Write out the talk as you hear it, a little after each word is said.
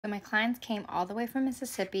So my clients came all the way from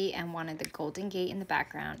Mississippi and wanted the Golden Gate in the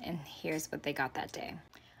background, and here's what they got that day.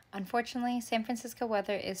 Unfortunately, San Francisco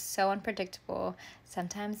weather is so unpredictable.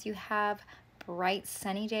 Sometimes you have bright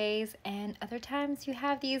sunny days and other times you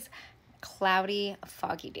have these cloudy,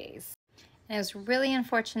 foggy days. And it was really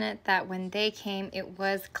unfortunate that when they came, it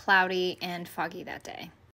was cloudy and foggy that day.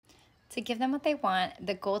 To give them what they want,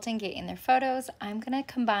 the Golden Gate in their photos, I'm gonna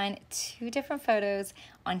combine 2 different photos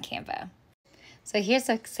on Canva. So here's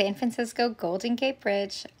the San Francisco Golden Gate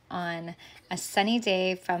Bridge on a sunny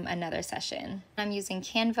day from another session. I'm using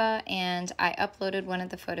Canva and I uploaded one of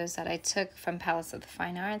the photos that I took from Palace of the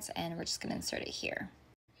Fine Arts, and we're just gonna insert it here.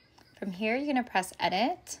 From here, you're gonna press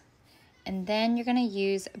edit, and then you're gonna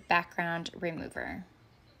use background remover.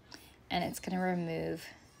 And it's gonna remove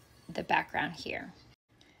the background here.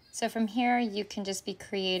 So from here, you can just be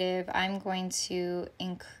creative. I'm going to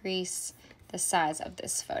increase the size of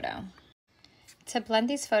this photo. To blend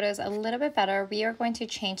these photos a little bit better, we are going to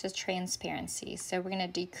change the transparency. So we're going to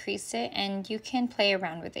decrease it, and you can play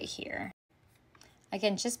around with it here.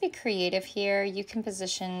 Again, just be creative here. You can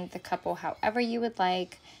position the couple however you would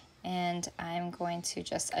like, and I'm going to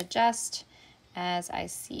just adjust as I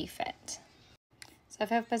see fit. So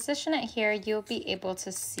if I position it here, you'll be able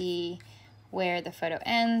to see where the photo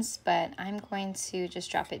ends, but I'm going to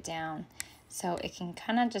just drop it down so it can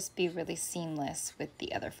kind of just be really seamless with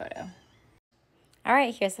the other photo. All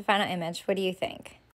right, here's the final image. What do you think?